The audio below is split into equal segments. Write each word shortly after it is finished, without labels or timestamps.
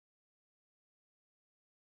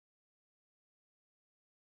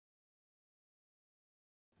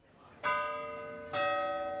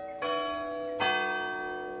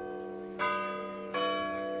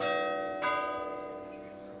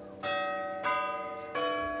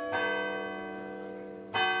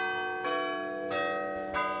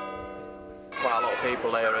quite a lot of people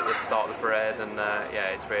here at the start of the parade, and yeah,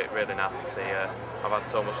 it's really nice to see. I've had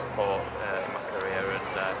so much support in my career,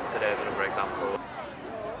 and today's another example.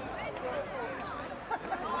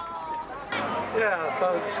 Yeah,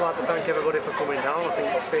 I'd just like to thank everybody for coming down. I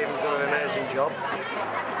think Steven's done an amazing job.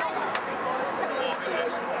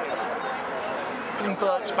 Steven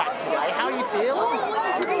Burke's back today. How are you feeling?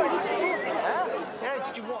 Yeah,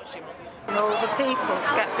 did you watch him? And all the people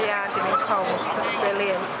to get behind him in Colne was just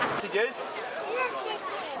brilliant. Messages?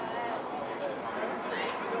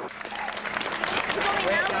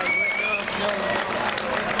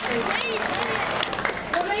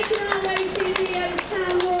 We're making our way to the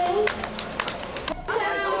town wall.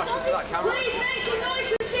 Please make some noise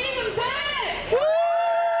for Steven Burke! Woo!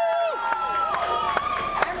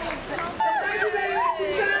 Thank you very much for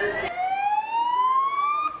showing us.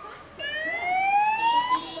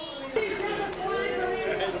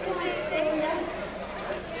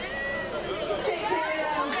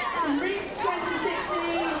 Reap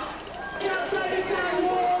 2016 outside the town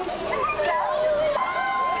wall.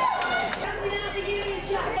 And we're now beginning to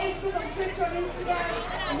chat Facebook on Twitter and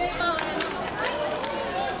Instagram.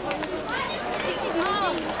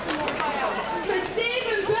 For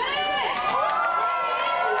Steven Burke!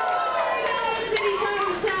 To his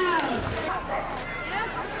hometown.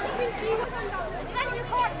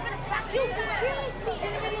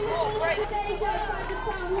 Stage outside the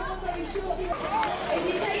town wall very shortly. If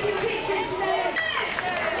you're taking pictures today.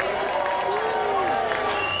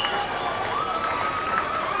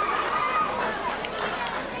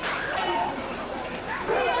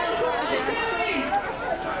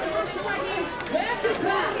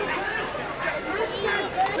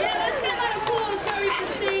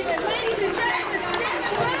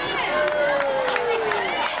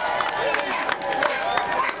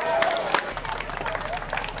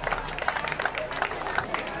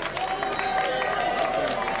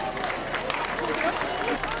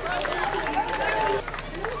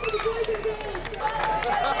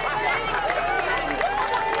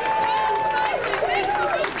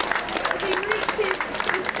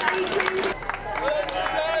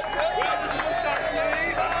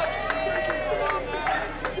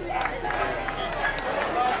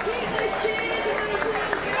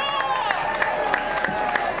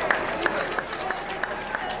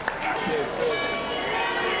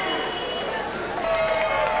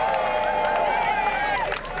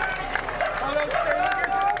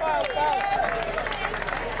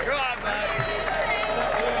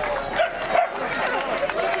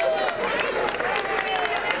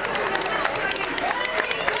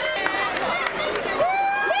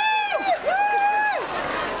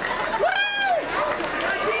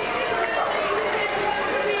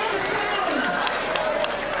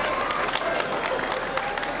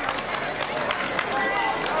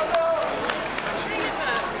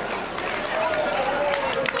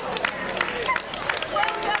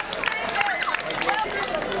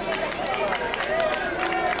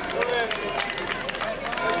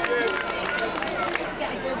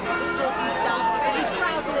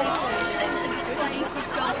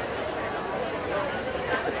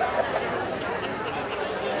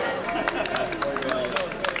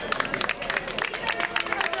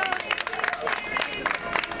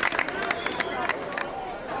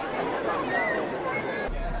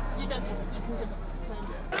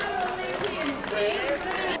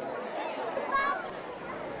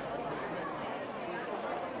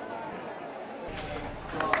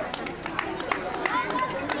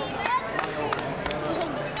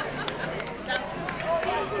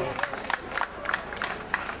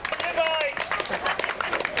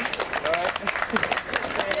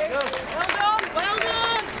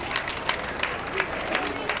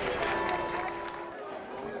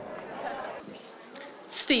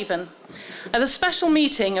 Steven, at a special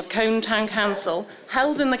meeting of Colne Town Council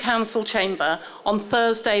held in the council chamber on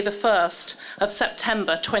Thursday the 1st of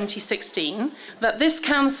September 2016, that this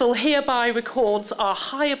council hereby records our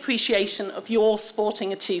high appreciation of your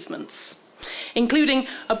sporting achievements, including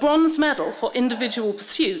a bronze medal for individual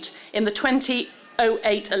pursuit in the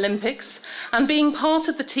 2008 Olympics and being part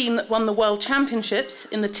of the team that won the World Championships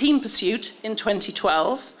in the team pursuit in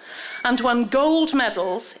 2012, and won gold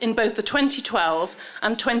medals in both the 2012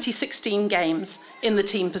 and 2016 games in the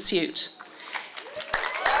team pursuit.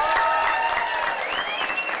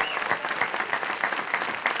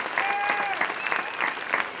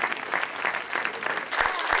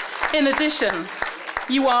 In addition,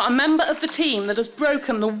 You are a member of the team that has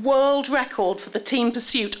broken the world record for the team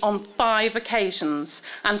pursuit on 5 occasions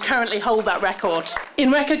and currently hold that record.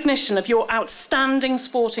 In recognition of your outstanding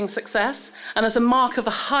sporting success and as a mark of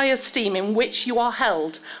the high esteem in which you are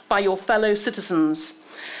held by your fellow citizens,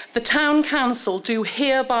 the Town Council do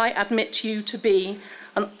hereby admit you to be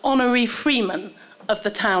an honorary freeman of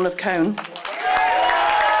the town of Colne.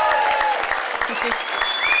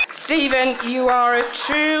 Stephen, you are a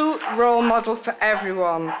true role model for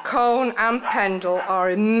everyone. Colne and Pendle are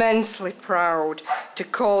immensely proud to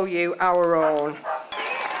call you our own.